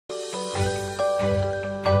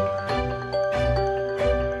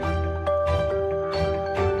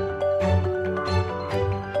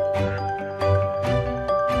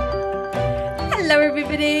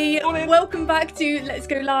welcome back to Let's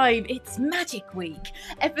Go Live. It's Magic Week,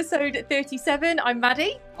 episode 37. I'm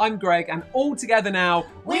Maddie. I'm Greg, and all together now,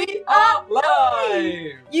 we are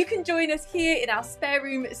live! You can join us here in our spare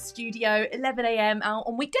room studio, 11 a.m.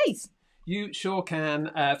 on weekdays. You sure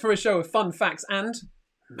can, for a show of fun facts and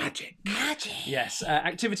magic. Magic. Yes,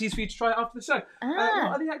 activities for you to try after the show. What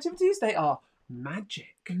are the activities? They are magic.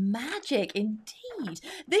 Magic, indeed.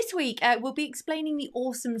 This week, we'll be explaining the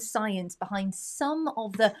awesome science behind some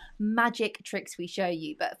of the magic tricks we show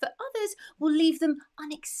you. But for others, we'll leave them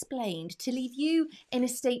unexplained to leave you in a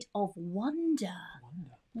state of wonder.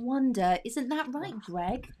 Wonder. Isn't that right,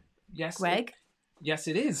 Greg? Yes. Greg? Yes,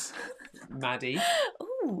 it is. Maddie.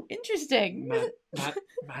 Oh, interesting.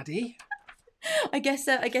 Maddie? I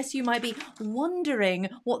guess you might be wondering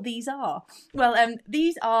what these are. Well,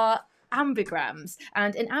 these are ambigrams,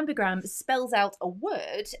 and an ambigram spells out a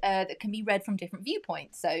word that can be read from different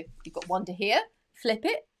viewpoints. So you've got wonder here, flip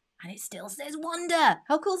it, and it still says wonder.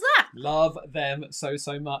 How cool's that? Love them so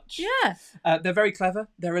much. Yeah. They're very clever.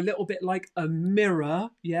 They're a little bit like a mirror,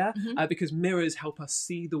 yeah? Mm-hmm. Because mirrors help us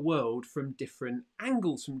see the world from different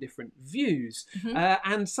angles, from different views.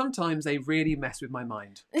 And sometimes they really mess with my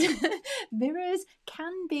mind. Mirrors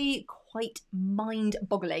can be quite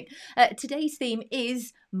mind-boggling. Today's theme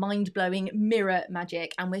is mind-blowing mirror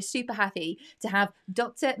magic, and we're super happy to have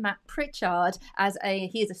Dr. Matt Pritchard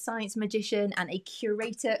he is a science magician and a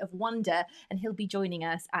curator of wonder, and he'll be joining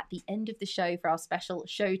us at the end of the show for our special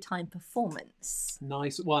Showtime performance.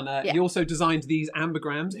 Nice one. He also designed these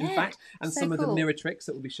ambigrams, in fact, and some of the mirror tricks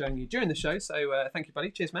that we'll be showing you during the show. So thank you,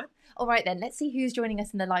 buddy. Cheers, Matt. All right, then. Let's see who's joining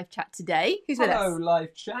us in the live chat today. Who's with us? Hello,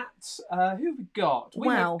 live chat. Who have we got?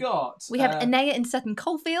 We have Anea in Sutton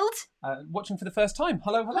Coldfield. Watching for the first time.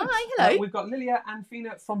 Hello. Hi, hello. We've got Lilia and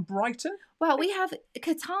Fina from Brighton. Well, we have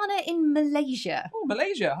Katana in Malaysia. Oh,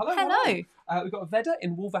 Malaysia. Hello. We've got Veda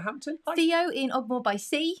in Wolverhampton. Hi. Theo in Ogmore by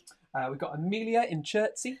Sea. We've got Amelia in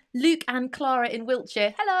Chertsey. Luke and Clara in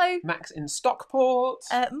Wiltshire. Hello. Max in Stockport.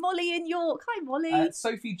 Molly in York. Hi, Molly.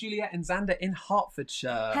 Sophie, Juliet and Xander in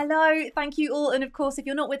Hertfordshire. Hello. Thank you all. And of course, if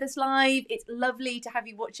you're not with us live, it's lovely to have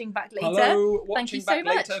you watching back later. Hello. Thank you watching so back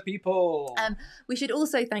much. later, people. We should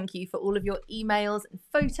also thank you for all of your emails and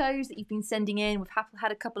photos that you've been sending in. We've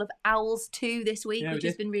had a couple of owls too this week, which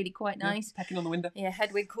has been really quite nice. Pecking on the window. Yeah,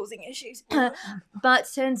 Hedwig causing issues. But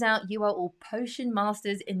turns out you are all potion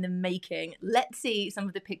masters in the making. Let's see some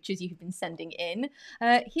of the pictures you've been sending in.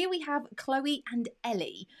 Here we have Chloe and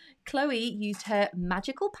Ellie. Chloe used her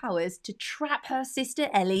magical powers to trap her sister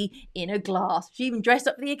Ellie in a glass. She even dressed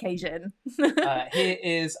up for the occasion. Here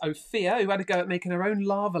is Ophia, who had a go at making her own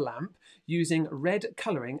lava lamp using red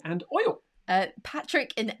colouring and oil.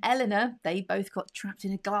 Patrick and Eleanor, they both got trapped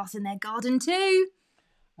in a glass in their garden too.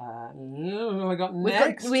 I got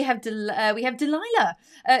next. We have Delilah.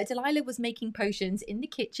 Delilah was making potions in the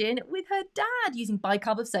kitchen with her dad using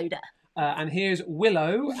bicarb of soda. And here's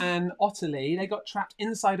Willow and Ottilie. They got trapped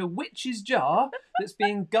inside a witch's jar that's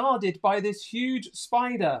being guarded by this huge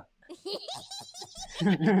spider.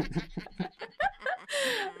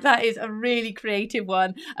 That is a really creative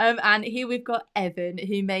one. And here we've got Evan,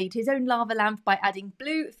 who made his own lava lamp by adding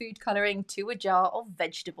blue food colouring to a jar of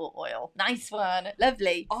vegetable oil. Nice one.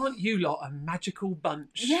 Lovely. Aren't you lot a magical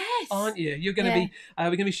bunch? Yes. Aren't you? You're going to be. We're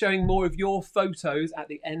going to be showing more of your photos at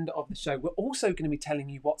the end of the show. We're also going to be telling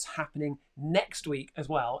you what's happening next week as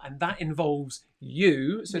well, and that involves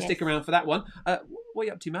you. So stick around for that one. What are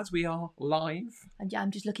you up to, Mads? We are live. And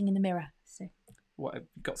I'm just looking in the mirror. So. What, have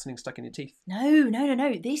you got something stuck in your teeth? No.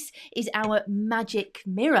 This is our magic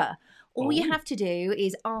mirror. All you have to do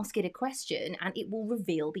is ask it a question and it will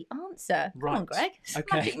reveal the answer. Right. Come on, Greg. It's a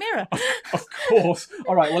magic mirror. Of course.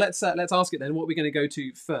 All right, well, let's ask it then. What are we going to go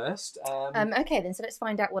to first? Okay, then. So let's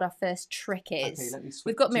find out what our first trick is. Okay, let me switch.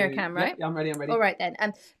 We've got mirror cam, right? Yeah, I'm ready. All right, then.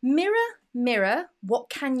 Mirror, what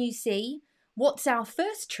can you see? What's our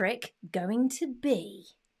first trick going to be?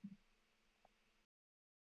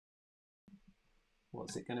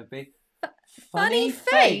 What's it going to be? Funny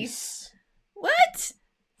face. What?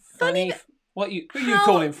 Funny. Who are you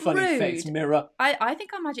calling funny rude. face, mirror? I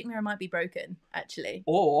think our magic mirror might be broken, actually.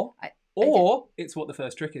 Or it's what the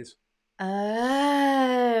first trick is. Oh,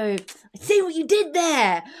 I see what you did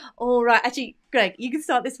there. All right, actually, Greg, you can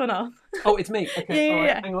start this one off. Oh, it's me. Okay, Yeah, all right.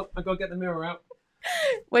 yeah. Hang on, I've got to get the mirror out.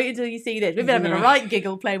 Wait until you see this. We've been having a right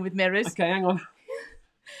giggle playing with mirrors. Okay, hang on.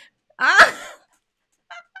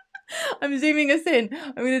 I'm zooming us in.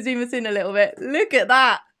 I'm going to zoom us in a little bit. Look at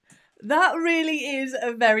that. That really is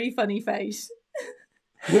a very funny face.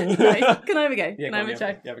 Nice. Can I have a go? Yeah, Can I have a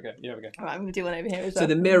try? You have a go. All right, I'm going to do one over here as well. So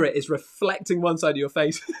the mirror is reflecting one side of your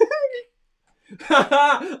face.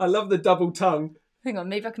 I love the double tongue. Hang on,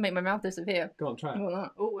 maybe I can make my mouth disappear. Go on, try it.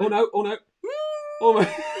 Oh, Oh no, oh no. Oh my.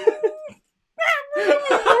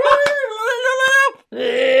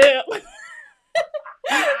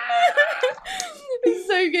 It's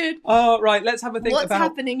so good. Oh, right, let's have a think What's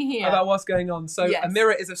happening here? about what's going on. So Yes. a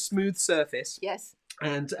mirror is a smooth surface. Yes.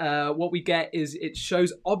 And what we get is it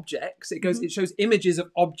shows objects. It shows images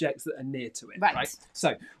of objects that are near to it. Right.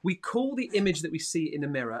 So we call the image that we see in a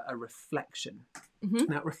mirror a reflection.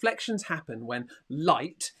 Now, reflections happen when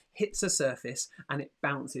light hits a surface and it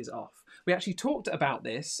bounces off. We actually talked about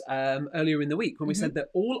this earlier in the week when we said that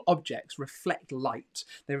all objects reflect light.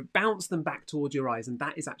 They bounce them back towards your eyes, and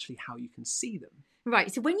that is actually how you can see them.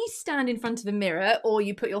 Right, so when you stand in front of a mirror or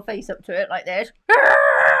you put your face up to it like this,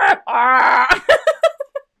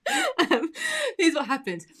 here's what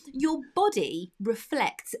happens. Your body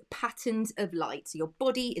reflects patterns of light. So your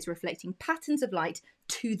body is reflecting patterns of light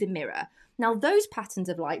to the mirror. Now, those patterns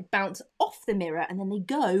of light bounce off the mirror and then they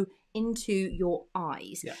go into your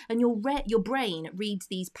eyes. Yeah. And your brain reads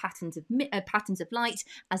these patterns of light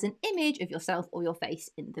as an image of yourself or your face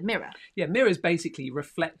in the mirror. Yeah, mirrors basically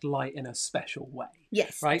reflect light in a special way.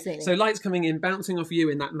 Yes, right? absolutely. So light's coming in, bouncing off you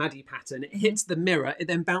in that Maddie pattern. It hits the mirror. It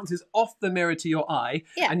then bounces off the mirror to your eye.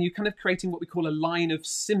 Yeah. And you're kind of creating what we call a line of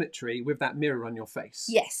symmetry with that mirror on your face.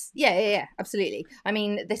 Yes. Yeah, absolutely. I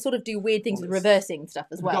mean, they sort of do weird things with reversing stuff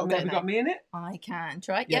as well, Have you got me in it? I can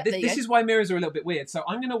try. Yeah, this is why mirrors are a little bit weird. So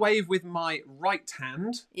I'm going to wave with my right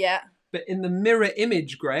hand. Yeah. But in the mirror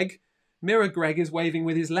image, Greg is waving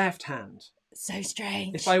with his left hand. So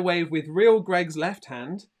strange. If I wave with real Greg's left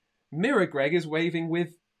hand, mirror Greg is waving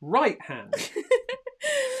with right hand.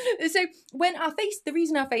 So when the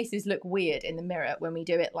reason our faces look weird in the mirror when we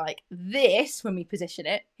do it like this, when we position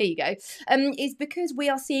it, here you go, is because we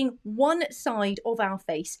are seeing one side of our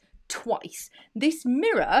face twice. This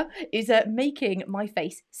mirror is making my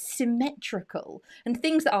face symmetrical, and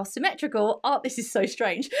things that are symmetrical are, this is so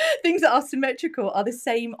strange, things that are symmetrical are the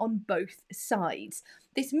same on both sides.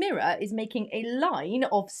 This mirror is making a line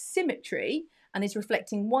of symmetry and is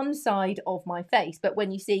reflecting one side of my face. But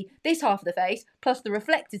when you see this half of the face plus the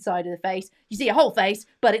reflected side of the face, you see a whole face,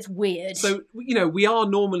 but it's weird. So, you know, we are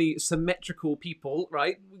normally symmetrical people,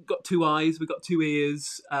 right? We've got two eyes, we've got two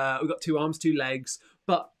ears, we've got two arms, two legs,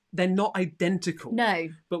 but they're not identical. No.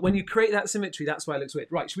 But when you create that symmetry, that's why it looks weird.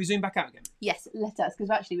 Right, should we zoom back out again? Yes, let us, because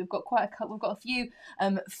actually we've got a few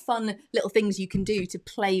fun little things you can do to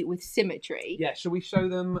play with symmetry. Yeah, shall we show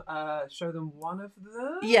them one of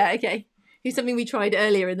them? Yeah, okay. Here's something we tried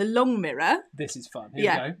earlier in the long mirror. This is fun.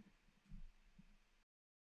 Here we go.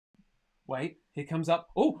 Wait, here comes up.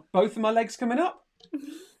 Oh, both of my legs coming up.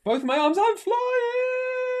 Both of my arms. I'm flying.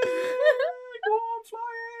 Oh, I'm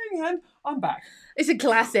flying. And I'm back. It's a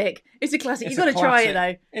classic. You've got to try it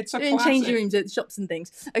though. It's a in classic. changing rooms at shops and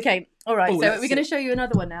things. Okay, all right. Oh, So we're going to show you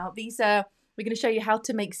another one now. We're going to show you how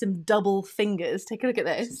to make some double fingers. Take a look at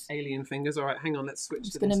this. Alien fingers. All right, hang on. Let's switch I'm to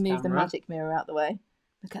just going to this move the camera. magic mirror out the way.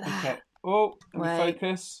 Look at that. Okay. Oh, let me Wait.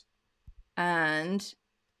 focus. And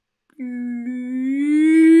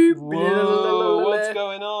Whoa, what's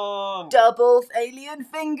going on? double alien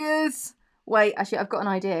fingers. Wait, actually, I've got an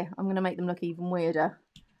idea. I'm going to make them look even weirder.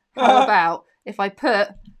 How about if I put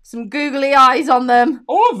some googly eyes on them?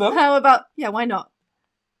 All of them? How about, yeah, why not?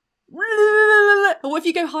 Or if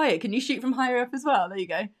you go higher, can you shoot from higher up as well? There you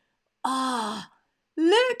go. Ah,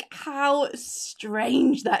 look how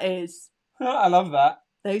strange that is. I love that.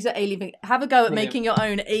 Those are alien fingers. Have a go at Brilliant. making your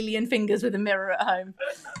own alien fingers with a mirror at home.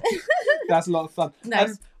 That's a lot of fun.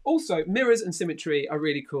 Nice. Also, mirrors and symmetry are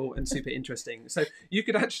really cool and super interesting. So you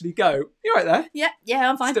could actually go, you're right there. Yeah,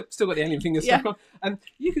 I'm fine. Still got the alien fingers stuck on.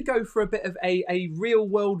 You could go for a bit of a real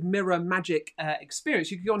world mirror magic experience.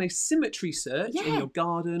 You could go on a symmetry search in your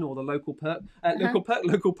garden or the local park, and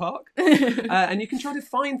you can try to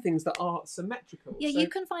find things that are symmetrical. Yeah, you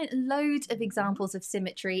can find loads of examples of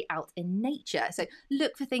symmetry out in nature. So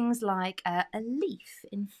look for things like a leaf,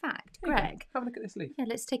 in fact. Greg. Have a look at this leaf. Yeah,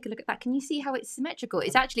 let's take a look at that. Can you see how it's symmetrical?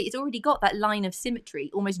 It's already got that line of symmetry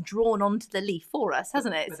almost drawn onto the leaf for us,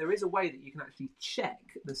 hasn't it? But there is a way that you can actually check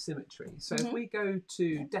the symmetry. So if we go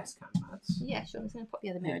to desk cam, Mads. Yeah, sure. I'm just going to pop the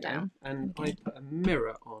other mirror down. And I put a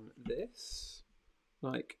mirror on this,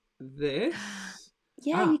 like this.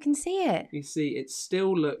 Yeah, you can see it. You see, it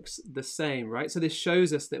still looks the same, right? So this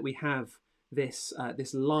shows us that we have this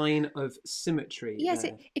this line of symmetry. Yes,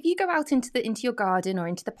 there. if you go out into your garden or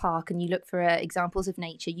into the park and you look for examples of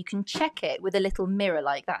nature, you can check it with a little mirror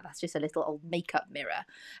like that. That's just a little old makeup mirror.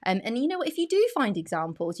 And you know what? If you do find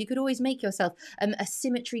examples, you could always make yourself a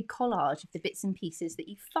symmetry collage of the bits and pieces that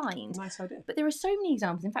you find. Nice idea. But there are so many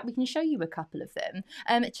examples. In fact, we can show you a couple of them.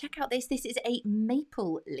 Check out this. This is a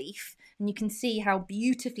maple leaf, and you can see how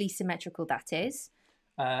beautifully symmetrical that is.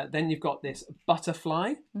 Then you've got this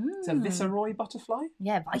butterfly. It's a viceroy butterfly.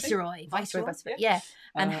 Yeah, viceroy butterfly. Yeah.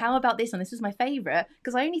 And how about this one? This was my favourite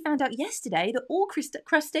because I only found out yesterday that all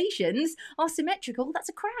crustaceans are symmetrical. That's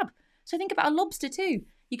a crab. So think about a lobster too.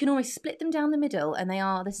 You can always split them down the middle and they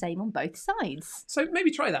are the same on both sides. So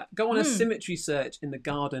maybe try that. Go on a symmetry search in the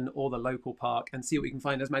garden or the local park and see what you can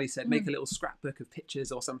find. As Maddie said, make a little scrapbook of pictures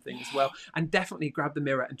or something as well. And definitely grab the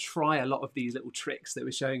mirror and try a lot of these little tricks that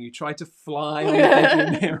we're showing you. Try to fly on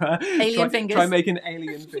the mirror. Alien fingers. Try making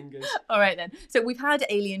alien fingers. All right then. So we've had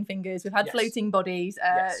alien fingers, we've had floating bodies,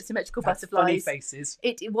 symmetrical butterflies. Funny faces.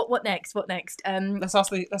 What next? What next? Let's ask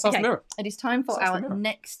the mirror. It is time for our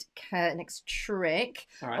next trick.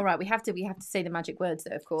 All right, we have to say the magic words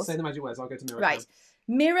though, of course. Say the magic words. I'll go to mirror. Right.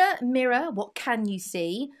 Mirror, mirror, what can you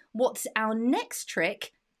see? What's our next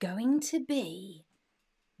trick going to be?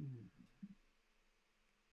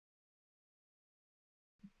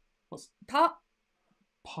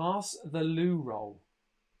 Pass the loo roll.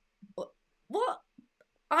 What?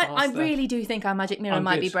 I really do think our magic mirror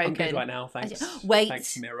might be broken. I'm good right now, thanks. Wait.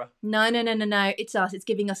 Thanks, mirror. No. It's us. It's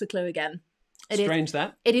giving us a clue again. Strange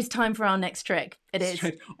that. It is time for our next trick. It is.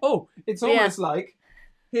 Strange. Oh, it's almost like,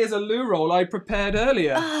 here's a loo roll I prepared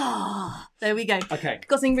earlier. Ah, there we go. Okay.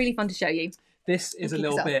 Got something really fun to show you. This is a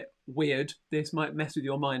little bit weird. This might mess with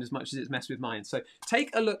your mind as much as it's messed with mine. So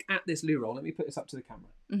take a look at this loo roll. Let me put this up to the camera.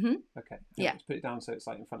 Okay. Yeah. Let's put it down so it's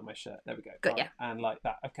like in front of my shirt. There we go. Good, yeah. And like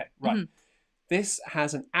that. Okay, right. This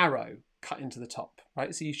has an arrow cut into the top,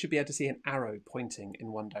 right? So you should be able to see an arrow pointing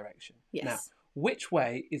in one direction. Yes. Now, which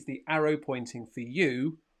way is the arrow pointing for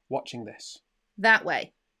you watching this? That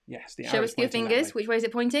way. Yes, the arrow. Show us your fingers. Which way is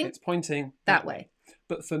it pointing? It's pointing that way.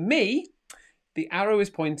 But for me, the arrow is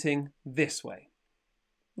pointing this way.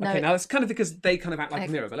 No, okay, now that's kind of because they kind of act like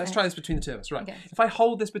a mirror, but let's try this between the two of us. Right. Okay. If I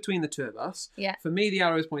hold this between the two of us, for me, the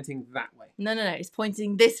arrow is pointing that way. No. It's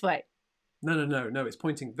pointing this way. No. It's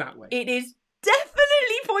pointing that way. It is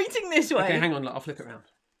definitely pointing this way. Okay, hang on. I'll flip it around.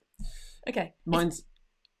 Okay. Mine's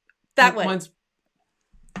that way.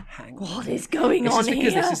 Hang on. What is going on here?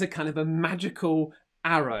 Because this is a kind of a magical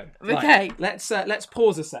arrow. Okay. Right, let's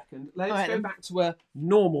pause a second. Let's go back to a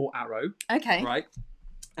normal arrow. Okay. Right.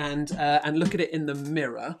 And look at it in the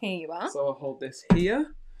mirror. Here you are. So I'll hold this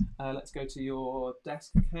here. Let's go to your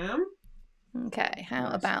desk cam. Okay. How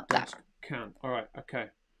about that? Cam. All right. Okay.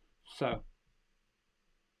 So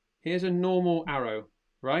here's a normal arrow,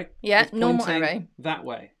 right? Yeah. Normal arrow. That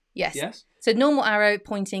way. Yes. Yes. So normal arrow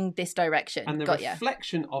pointing this direction. And the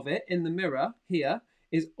reflection of it in the mirror here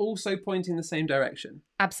is also pointing the same direction.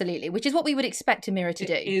 Absolutely, which is what we would expect a mirror to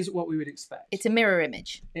do. It is what we would expect. It's a mirror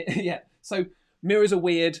image. Yeah. So mirrors are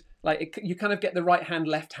weird. Like you kind of get the right hand,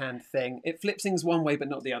 left hand thing. It flips things one way, but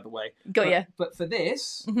not the other way. But for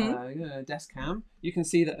this desk cam, you can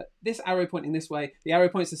see that this arrow pointing this way, the arrow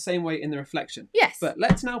points the same way in the reflection. Yes. But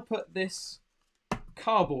let's now put this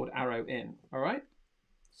cardboard arrow in. All right.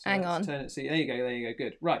 So hang on. Turn it. See, there you go.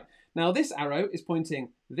 Good. Right. Now this arrow is pointing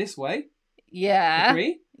this way. Yeah.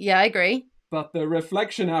 Agree? Yeah, I agree. But the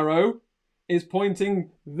reflection arrow is pointing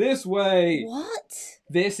this way. What?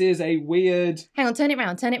 This is a weird... Hang on, turn it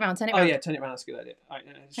round. Oh yeah, turn it round. That's a good idea.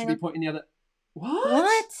 It should be pointing the other...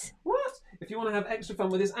 What? If you want to have extra fun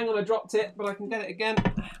with this, hang on, I dropped it, but I can get it again. If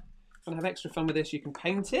you want to have extra fun with this, you can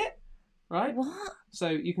paint it. Right? What? So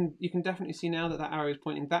you can definitely see now that that arrow is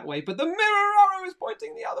pointing that way, but the mirror arrow is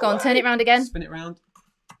pointing the other way. Go on, turn it round again. Spin it round.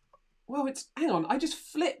 Well, hang on, I just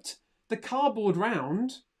flipped the cardboard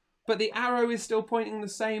round, but the arrow is still pointing the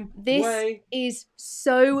same way. This is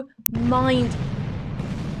so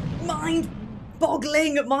mind-boggling,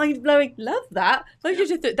 mind-blowing. Love that.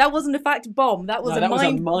 That wasn't a fact bomb. That was a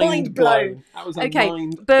mind blown. That was a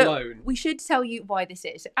mind but blown. We should tell you why this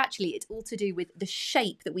is. Actually, it's all to do with the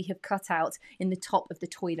shape that we have cut out in the top of the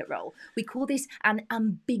toilet roll. We call this an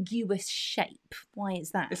ambiguous shape. Why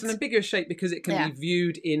is that? It's an ambiguous shape because it can be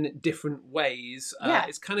viewed in different ways.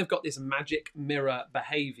 It's kind of got this magic mirror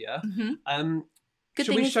behaviour.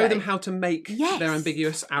 Should we show them how to make their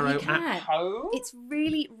ambiguous arrow at home? It's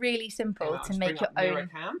really, really simple to make your own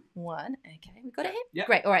one. Okay, we've got it here? Yep.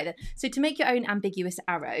 Great, all right then. So to make your own ambiguous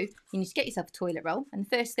arrow, you need to get yourself a toilet roll. And the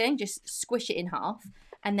first thing, just squish it in half.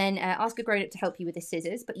 And then ask a grown-up to help you with the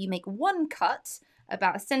scissors. But you make one cut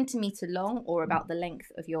about 1 centimetre long, or about the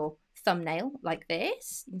length of your thumbnail, like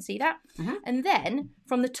this. You can see that. And then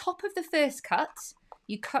from the top of the first cut,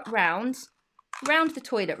 you cut round the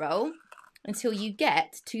toilet roll until you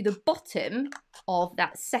get to the bottom of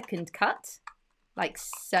that second cut, like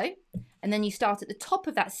so. And then you start at the top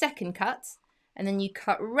of that second cut, and then you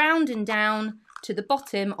cut round and down to the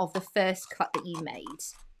bottom of the first cut that you made,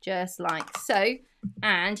 just like so.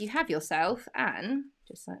 And you have yourself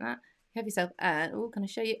just like that, you have yourself oh, can I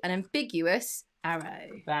show you? An ambiguous arrow.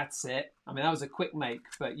 That's it. I mean, that was a quick make,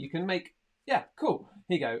 but you can make, yeah, cool.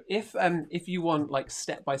 Here you go. If you want like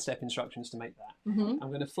step-by-step instructions to make that, I'm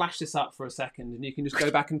going to flash this up for a second, and you can just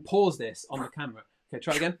go back and pause this on the camera. Okay,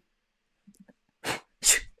 try again. There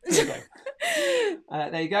you go.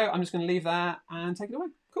 There you go. I'm just going to leave that and take it away.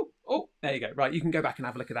 Cool. Oh, there you go. Right, you can go back and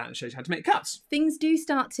have a look at that, and it shows you how to make cuts. Things do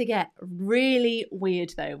start to get really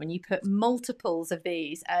weird though when you put multiples of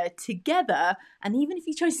these together, and even if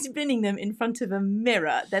you try spinning them in front of a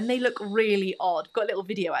mirror, then they look really odd. Got a little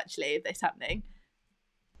video actually of this happening.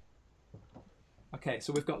 Okay,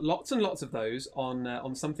 so we've got lots and lots of those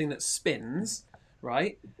on something that spins,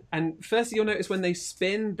 right? And firstly, you'll notice when they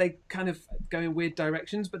spin, they kind of go in weird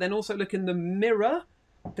directions, but then also look in the mirror.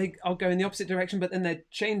 I'll go in the opposite direction, but then they're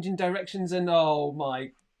changing directions, and oh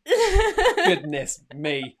my goodness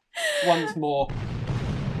me, once more.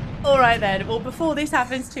 All right then, well, before this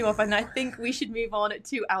happens too often, I think we should move on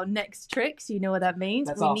to our next trick, so you know what that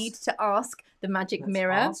means. We need to ask the magic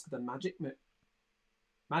mirror. Ask the magic mirror.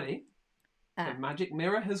 Maddie, the magic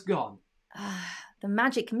mirror has gone. The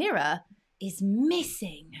magic mirror is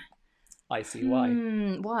missing. I see why.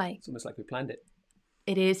 Why? It's almost like we planned it.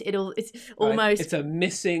 It is. It's right. almost. It's a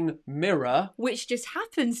missing mirror, which just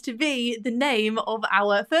happens to be the name of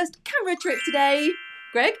our first camera trick today.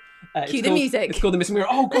 Greg, cue the music. It's called the missing mirror.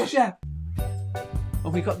 Oh gosh, yeah. Oh,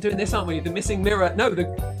 we got doing this, aren't we? The missing mirror. No, the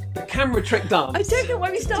camera trick dance. I don't know why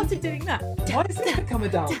we started doing that. Why does it become a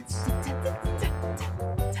dance?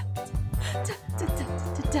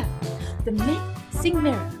 The missing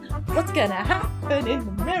mirror. What's gonna happen in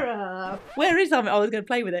the mirror? Where is it? I was going to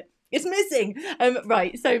play with it. It's missing.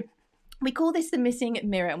 Right, so we call this the missing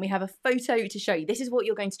mirror, and we have a photo to show you. This is what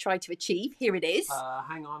you're going to try to achieve. Here it is.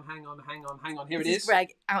 Hang on. Here it is. This is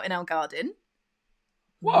Greg out in our garden.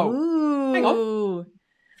 Whoa. Ooh. Hang on.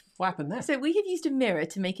 What happened there? So we have used a mirror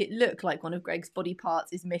to make it look like one of Greg's body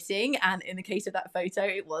parts is missing, and in the case of that photo,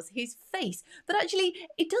 it was his face. But actually,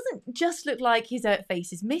 it doesn't just look like his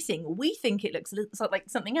face is missing. We think it looks like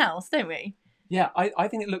something else, don't we? Yeah, I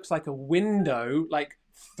think it looks like a window, like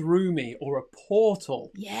through me, or a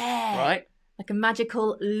portal. Yeah. Right? Like a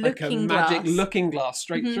magical looking glass. Like a magic glass. looking glass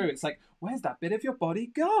straight through. It's like, where's that bit of your body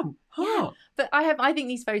gone? Huh. Yeah. But I think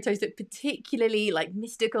these photos look particularly like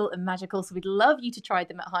mystical and magical, so we'd love you to try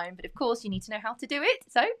them at home. But of course, you need to know how to do it.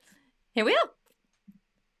 So here we are.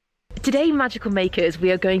 Today, Magical Makers,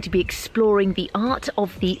 we are going to be exploring the art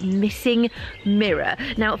of the missing mirror.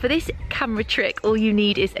 Now, for this camera trick, all you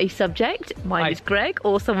need is a subject, mine is Greg,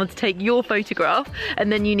 or someone to take your photograph,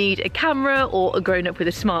 and then you need a camera or a grown-up with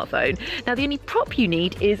a smartphone. Now, the only prop you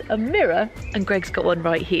need is a mirror, and Greg's got one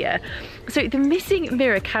right here. So the missing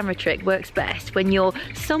mirror camera trick works best when you're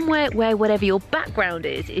somewhere where whatever your background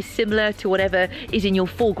is similar to whatever is in your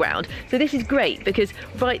foreground. So this is great because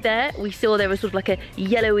right there we saw there was sort of like a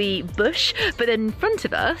yellowy bush, but then in front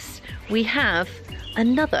of us we have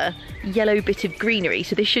another yellow bit of greenery,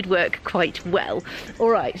 so this should work quite well.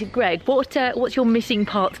 All right, so Greg, what's your missing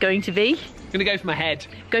part going to be? I'm gonna go for my head.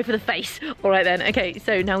 Go for the face. All right then. Okay,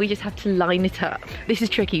 so now we just have to line it up. This is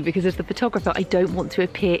tricky because as the photographer, I don't want to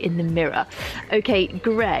appear in the mirror. Okay,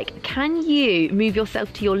 Greg, can you move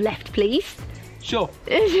yourself to your left, please? Sure.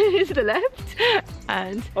 To the left.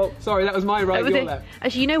 And oh, sorry, that was my right, your left.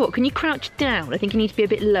 Actually, you know what? Can you crouch down? I think you need to be a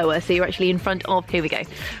bit lower so you're actually in front of. Here we go.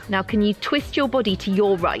 Now, can you twist your body to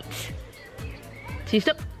your right? So you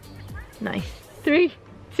stop. Nice. 3,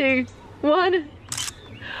 2, 1.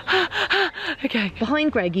 Okay,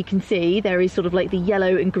 behind Greg you can see there is sort of like the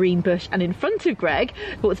yellow and green bush, and in front of Greg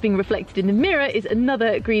what's being reflected in the mirror is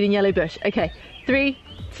another green and yellow bush. Okay, 3,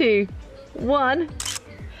 2, 1.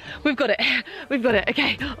 We've got it. We've got it.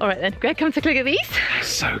 Okay. All right then. Greg, come take a look at these.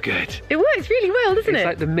 So good. It works really well, doesn't it? It's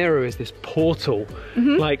like the mirror is this portal.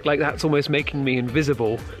 Like that's almost making me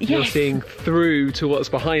invisible. Yes. You're seeing through to what's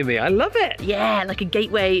behind me. I love it. Yeah, like a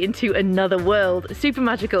gateway into another world. Super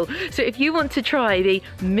magical. So if you want to try the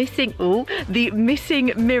missing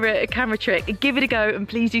mirror camera trick, give it a go and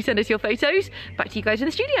please do send us your photos. Back to you guys in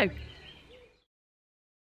the studio.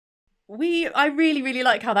 I really, really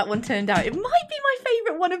like how that one turned out. It might be my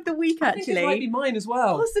favourite one of the week, actually. I think it might be mine as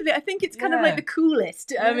well. Possibly. I think it's kind of like the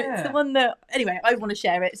coolest. It's the one that, anyway, I want to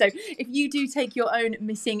share it. So if you do take your own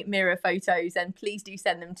missing mirror photos, then please do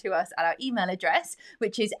send them to us at our email address,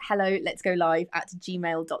 which is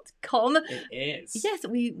helloletsgolive@gmail.com. It is. Yes,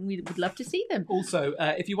 we would love to see them. Also,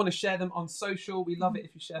 if you want to share them on social, we love it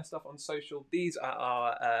if you share stuff on social. These are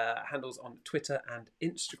our handles on Twitter and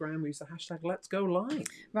Instagram. We use the hashtag Let's Go Live.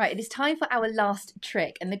 Right, it is time for our last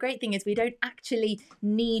trick. And the great thing is we don't actually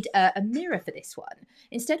need a mirror for this one.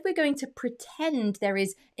 Instead, we're going to pretend there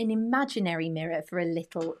is an imaginary mirror for a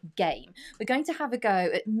little game. We're going to have a go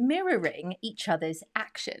at mirroring each other's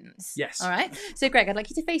actions. Yes. All right. So, Greg, I'd like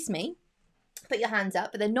you to face me. Put your hands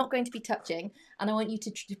up, but they're not going to be touching. And I want you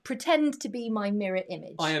to pretend to be my mirror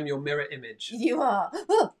image. I am your mirror image. You are.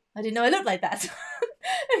 Oh, I didn't know I looked like that.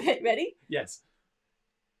 Okay, ready? Yes.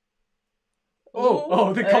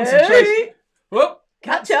 Oh, the concentration. Hey. Whoop.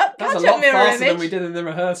 Catch up, That's catch a lot up, mirror faster image. than we did in the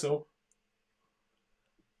rehearsal.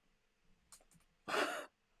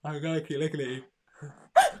 I'm going to keep looking at you.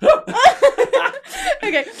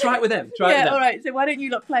 Okay. Try it with them. Try it with them. All right. So why don't you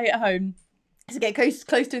lot play at home? So get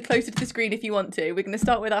closer to the screen if you want to. We're going to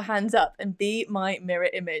start with our hands up and be my mirror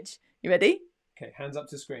image. You ready? Okay, hands up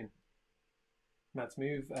to screen. Mads,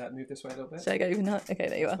 move this way a little bit. Should I go even that? Okay,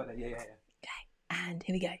 there you are. Yeah. Okay, and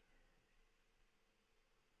here we go.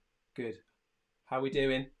 Good. How are we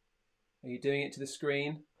doing? Are you doing it to the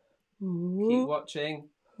screen? Ooh. Keep watching.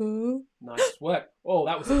 Ooh. Nice work. Oh,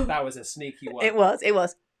 that was a sneaky one. It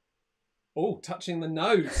was. Oh, touching the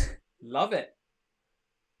nose. Love it.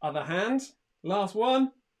 Other hand. Last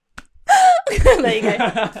one. There you go.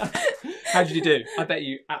 How did you do? I bet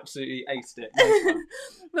you absolutely aced it. Nice one.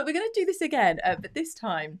 But we're going to do this again. But this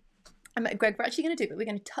time, Greg, we're actually going to do it, but we're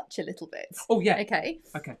going to touch a little bit. Oh, yeah. Okay.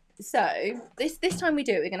 Okay. So this time we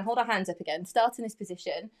do it. We're going to hold our hands up again, start in this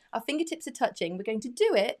position. Our fingertips are touching. We're going to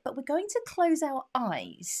do it, but we're going to close our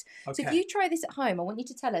eyes. Okay. So if you try this at home, I want you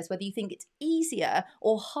to tell us whether you think it's easier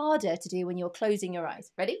or harder to do when you're closing your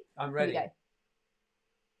eyes. Ready? I'm ready. Here we go.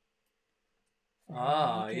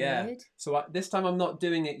 Yeah. So this time I'm not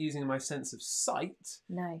doing it using my sense of sight.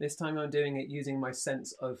 No. This time I'm doing it using my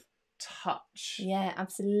sense of touch. Yeah,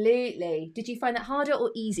 absolutely. Did you find that harder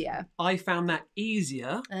or easier? I found that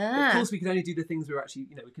easier. Of course, we could only do the things we were actually,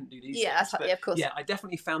 we couldn't do these. Yeah, things, that's right. Yeah, of course. Yeah, I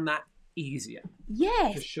definitely found that easier.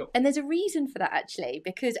 Yes. For sure. And there's a reason for that, actually,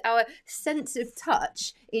 because our sense of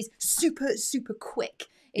touch is super, super quick.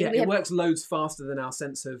 It works loads faster than our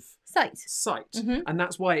sense of sight. Mm-hmm. And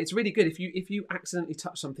that's why it's really good if you accidentally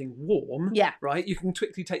touch something warm, right, you can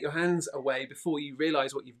quickly take your hands away before you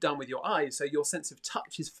realise what you've done with your eyes. So your sense of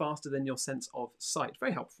touch is faster than your sense of sight.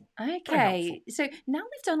 Very helpful. Okay. Very helpful. So now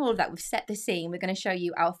we've done all of that, we've set the scene, we're going to show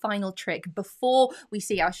you our final trick before we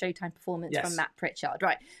see our Showtime performance from Matt Pritchard.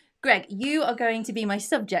 Right. Greg, you are going to be my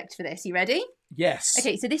subject for this. You ready? Yes.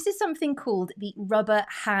 Okay, so this is something called the rubber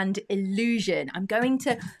hand illusion. I'm going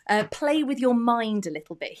to play with your mind a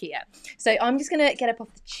little bit here. So I'm just going to get up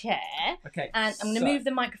off the chair. Okay. And I'm going to move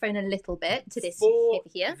the microphone a little bit to this for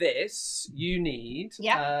here. This, you need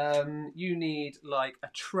like a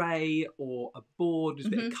tray or a board, just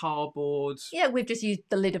a bit of cardboard. Yeah, we've just used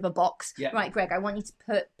the lid of a box. Yeah. Right, Greg, I want you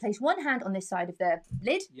to place one hand on this side of the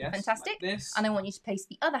lid. Yes. Fantastic. Like this. And I want you to place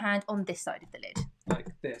the other hand on this side of the lid. Like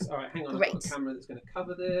this. All right, hang on. Great. I've got a camera that's going to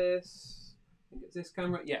cover this. I think it's this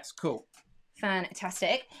camera. Yes, cool.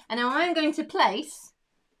 Fantastic. And now I'm going to place...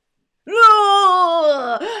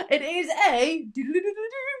 It is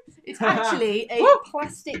it's actually a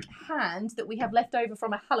plastic hand that we have left over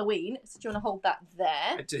from a Halloween. So do you want to hold that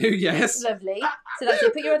there? I do, yes. Lovely. So that's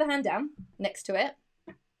it. Put your other hand down next to it.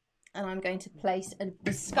 And I'm going to place a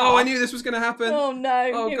scarf. Oh, I knew this was going to happen. Oh,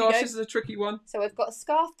 no. Oh, Here gosh, this is a tricky one. So I've got a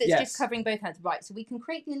scarf that's just covering both hands. Right, so we can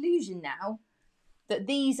create the illusion now that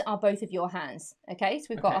these are both of your hands. Okay, so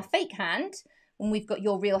we've got our fake hand, and we've got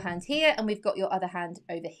your real hand here, and we've got your other hand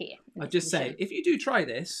over here. I'll just say, if you do try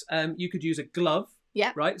this, you could use a glove.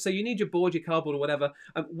 Yeah. Right? So you need your board, your cardboard or whatever.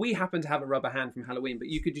 We happen to have a rubber hand from Halloween, but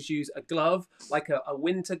you could just use a glove, like a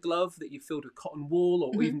winter glove that you filled with cotton wool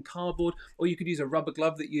or even cardboard, or you could use a rubber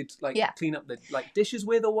glove that you'd clean up the dishes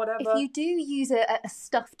with or whatever. If you do use a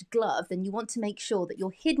stuffed glove, then you want to make sure that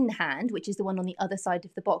your hidden hand, which is the one on the other side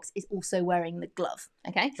of the box, is also wearing the glove.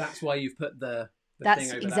 Okay? That's why you've put the That's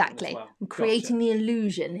thing over exactly. That one as well. I'm creating the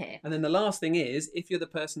illusion here. And then the last thing is, if you're the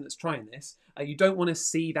person that's trying this, you don't want to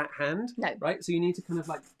see that hand. No. Right? So you need to kind of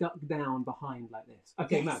like duck down behind like this.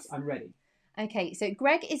 Okay, yes. Matt, I'm ready. Okay, so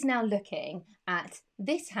Greg is now looking at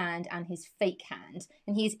this hand and his fake hand,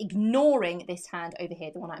 and he is ignoring this hand over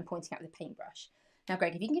here, the one I'm pointing at with the paintbrush. Now,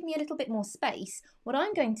 Greg, if you can give me a little bit more space, what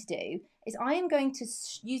I'm going to do is I am going to,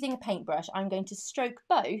 using a paintbrush, I'm going to stroke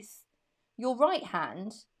both your right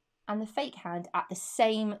hand and the fake hand at the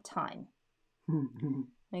same time.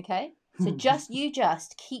 Okay? So you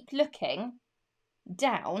just keep looking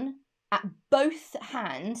down at both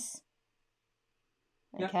hands.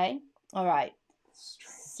 Okay? Yep. All right.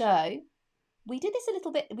 So we did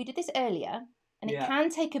this earlier, and it can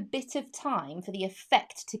take a bit of time for the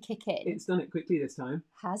effect to kick in. It's done it quickly this time.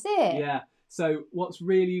 Has it? Yeah. So what's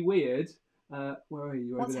really weird, where are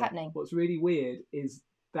you? What's happening? What's really weird is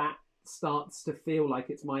that starts to feel like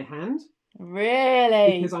it's my hand.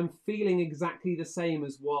 Really? Because I'm feeling exactly the same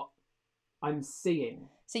as what I'm seeing.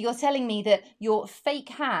 So you're telling me that your fake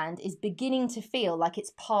hand is beginning to feel like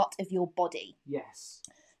it's part of your body. Yes.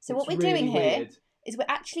 So what we're really doing here is we're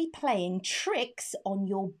actually playing tricks on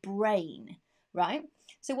your brain, right?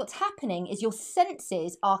 So what's happening is your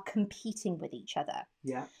senses are competing with each other.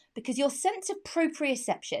 Yeah. Because your sense of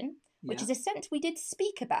proprioception, which is a sense we did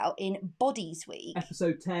speak about in Bodies Week.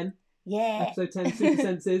 Episode 10. Yeah. Episode 10, Super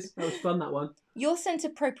Senses. That was fun, that one. Your sense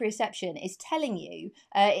of proprioception is telling you,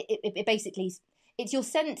 it basically, it's your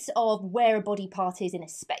sense of where a body part is in a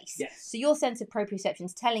space. Yes. So your sense of proprioception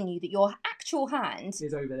is telling you that your actual hand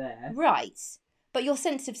is over there. Right. But your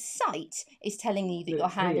sense of sight is telling you that your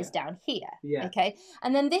hand is down here. Yeah. Okay.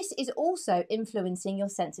 And then this is also influencing your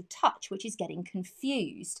sense of touch, which is getting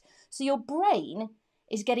confused. So your brain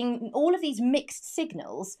is getting all of these mixed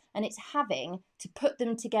signals, and it's having to put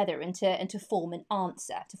them together and to form an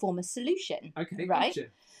answer, to form a solution. Okay, right? Gotcha.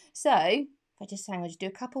 So if I just hang on, just do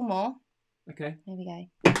a couple more. Okay. There we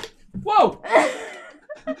go. Whoa!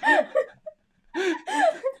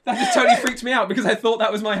 That just totally freaked me out because I thought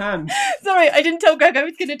that was my hand. Sorry, I didn't tell Greg I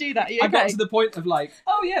was going to do that. Are you okay? I got to the point of like,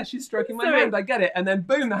 oh yeah, she's stroking my hand, I get it. And then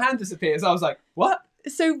boom, the hand disappears. I was like, what?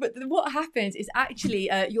 So but what happens is actually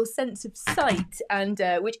your sense of sight, and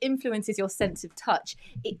which influences your sense of touch,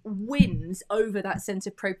 it wins over that sense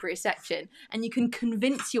of proprioception, and you can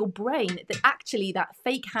convince your brain that actually that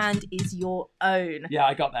fake hand is your own. Yeah,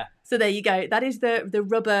 I got there. So there you go. That is the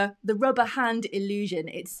rubber hand illusion.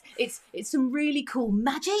 It's some really cool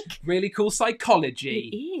magic. Really cool psychology.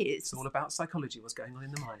 It is. It's all about psychology, what's going on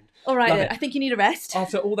in the mind. All right, I think you need a rest.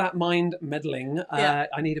 After all that mind meddling,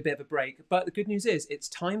 I need a bit of a break. But the good news is it's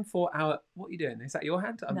time for our... What are you doing? Is that your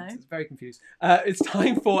hand? I'm very confused. It's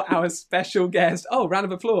time for our special guest. Oh, round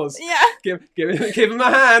of applause. Yeah. Give him a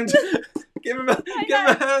hand. Give him a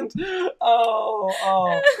hand.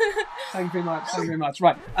 Oh. Thank you very much. Thank you very much.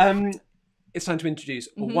 Right. It's time to introduce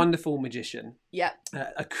a wonderful magician. Yeah.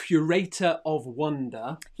 A curator of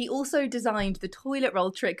wonder. He also designed the toilet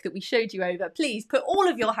roll trick that we showed you over. Please put all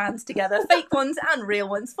of your hands together, fake ones and real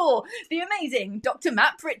ones, for the amazing Dr.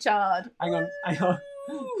 Matt Pritchard. Hang on.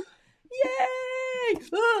 Yay!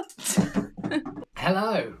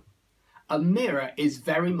 Hello. A mirror is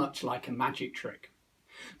very much like a magic trick,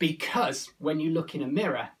 because when you look in a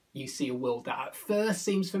mirror, you see a world that at first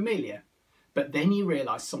seems familiar, but then you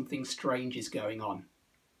realise something strange is going on.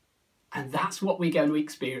 And that's what we're going to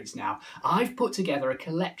experience now. I've put together a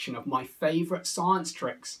collection of my favourite science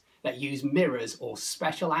tricks that use mirrors or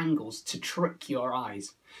special angles to trick your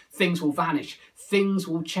eyes. Things will vanish, things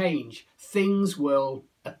will change, things will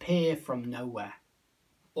appear from nowhere.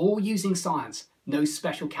 All using science, no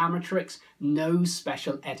special camera tricks, no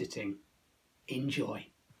special editing. Enjoy.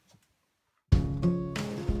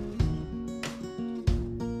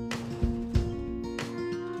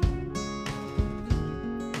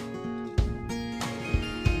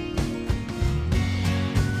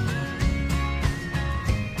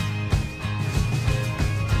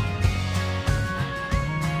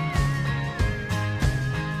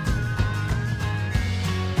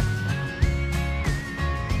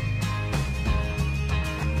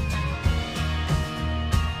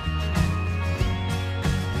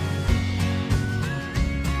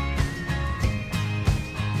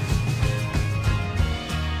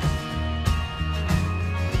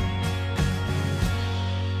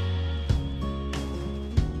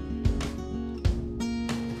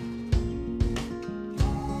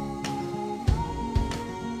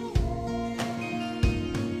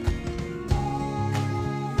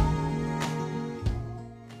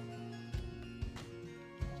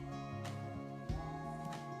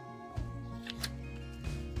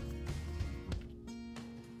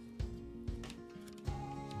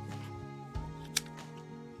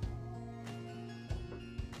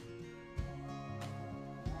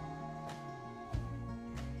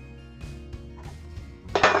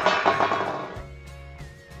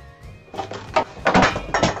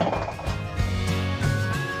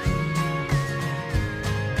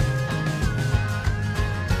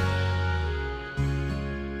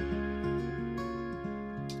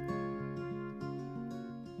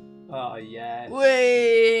 Oh, yes.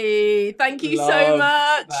 Whee! Thank you so Love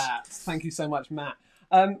much. that. Thank you so much, Matt.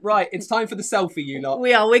 Right, it's time for the selfie, you lot.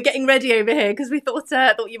 We're getting ready over here because we thought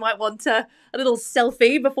you might want a little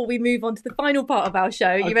selfie before we move on to the final part of our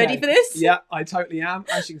show. You ready for this? Yeah, I totally am.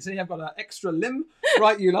 As you can see, I've got an extra limb.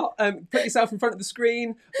 Right, you lot. Put yourself in front of the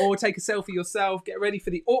screen or take a selfie yourself. Get ready for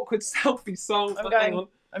the awkward selfie song. Hang on.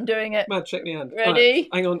 I'm doing it. Matt, check me hand. Ready?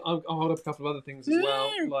 Right, hang on, I'll hold up a couple of other things as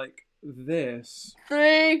well, like this.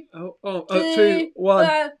 3, 2,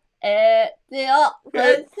 1. The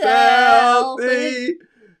awkward selfie.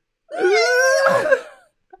 I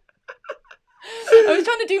was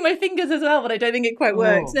trying to do my fingers as well, but I don't think it quite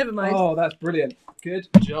works. Never mind. Oh, that's brilliant. Good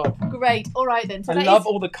job. Great. All right then. So I love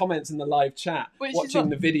all the comments in the live chat,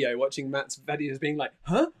 watching Matt's videos, being like,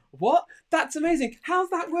 huh? What? That's amazing. How's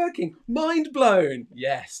that working? Mind blown.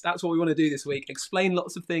 Yes, that's what we want to do this week. Explain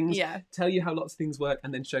lots of things, tell you how lots of things work,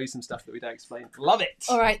 and then show you some stuff that we don't explain. Love it.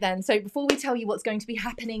 All right then. So before we tell you what's going to be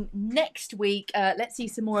happening next week, let's see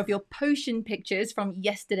some more of your potion pictures from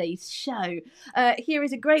yesterday's show. Here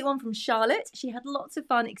is a great one from Charlotte. She had lots of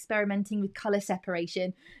fun experimenting with colour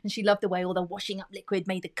separation, and she loved the way all the washing up liquid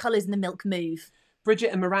made the colours in the milk move.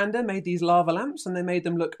 Bridget and Miranda made these lava lamps and they made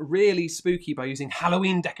them look really spooky by using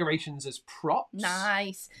Halloween decorations as props.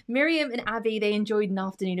 Nice. Miriam and Abby, they enjoyed an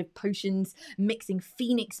afternoon of potions, mixing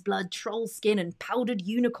phoenix blood, troll skin and powdered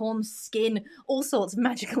unicorn skin, all sorts of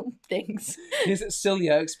magical things. Here's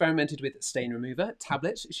Celia experimented with stain remover,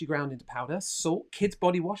 tablets she ground into powder, salt, kids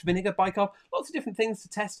body wash, vinegar, bicarb, lots of different things to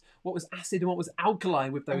test what was acid and what was alkali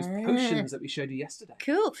with those potions that we showed you yesterday.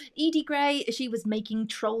 Cool. Edie Gray, she was making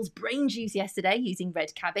troll's brain juice yesterday using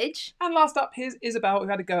red cabbage. And last up, here's Isabel, who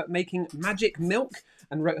had a go at making magic milk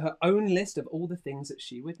and wrote her own list of all the things that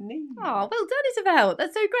she would need. Oh, well done, Isabel.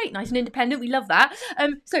 That's so great. Nice and independent. We love that.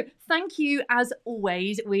 So thank you as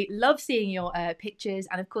always. We love seeing your pictures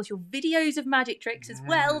and of course your videos of magic tricks as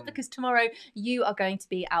well, because tomorrow you are going to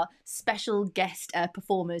be our special guest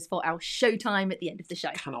performers for our showtime at the end of the show.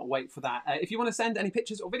 Cannot wait for that. If you want to send any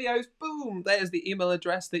pictures or videos, boom, there's the email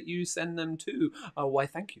address that you send them to. Why,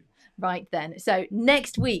 thank you. Right then. So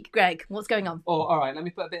next week, Greg, what's going on? Oh, all right. Let me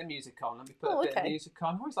put a bit of music on. Let me put a bit of music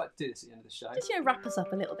on. I always like to do this at the end of the show. Just, wrap us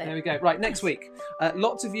up a little bit. There we go. Right, next week.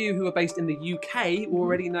 Lots of you who are based in the UK will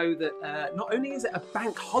already know that not only is it a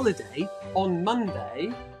bank holiday on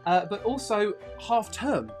Monday, but also half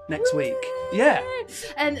term next week. Yeah.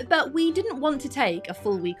 But we didn't want to take a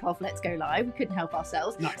full week off Let's Go Live. We couldn't help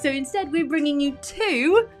ourselves. No. So instead we're bringing you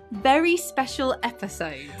 2 very special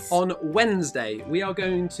episodes. On Wednesday, we are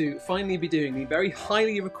going to finally be doing the very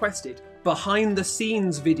highly requested behind the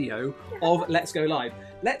scenes video of Let's Go Live.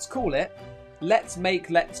 Let's call it Let's Make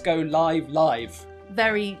Let's Go Live Live.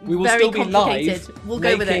 We will very still be complicated. live. We'll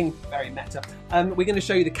go with it. Very meta. We're going to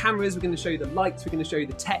show you the cameras, we're going to show you the lights, we're going to show you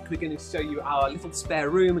the tech, we're going to show you our little spare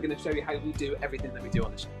room, we're going to show you how we do everything that we do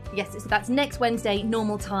on the show. Yes, so that's next Wednesday,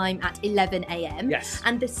 normal time at 11 a.m. Yes.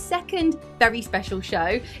 And the second very special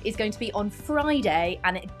show is going to be on Friday,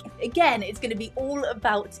 and again, it's going to be all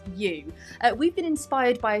about you. We've been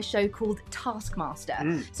inspired by a show called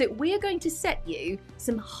Taskmaster. So we are going to set you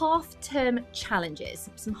some half-term challenges,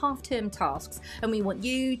 some half-term tasks, and we want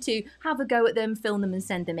you to have a go at them, film them and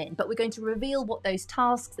send them in. But we're going to reveal what those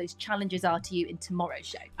tasks, those challenges are to you in tomorrow's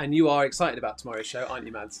show. And you are excited about tomorrow's show, aren't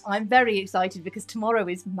you, Mads? I'm very excited because tomorrow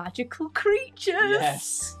is magical creatures.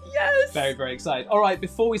 Yes. Yes. Very, very excited. All right,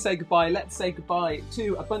 before we say goodbye, let's say goodbye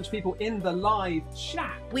to a bunch of people in the live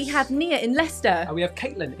chat. We have Nia in Leicester. We have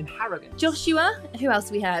Caitlin in Harrogate. Joshua. Who else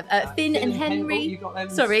do we have? Finn and Henry. You got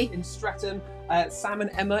them. Sorry. In Streatham. Sam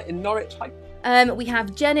and Emma in Norwich. Hi. We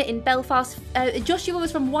have Jenna in Belfast. Joshua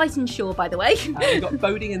was from Whitenshaw, by the way. We've got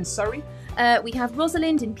Bodie in Surrey. We have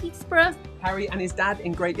Rosalind in Peterborough. Harry and his dad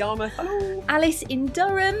in Great Yarmouth. Hello. Alice in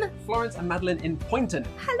Durham. Florence and Madeline in Poynton.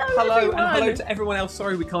 Hello, everyone. And hello to everyone else.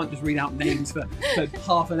 Sorry we can't just read out names for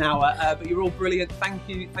half an hour, but you're all brilliant. Thank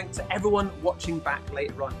you. Thanks to everyone watching back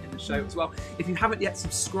later on in the show as well. If you haven't yet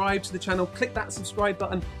subscribed to the channel, click that subscribe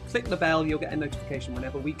button, click the bell, you'll get a notification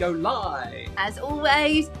whenever we go live. As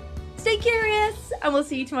always, stay curious, and we'll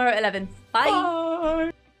see you tomorrow at 11. Bye.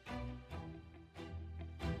 Bye.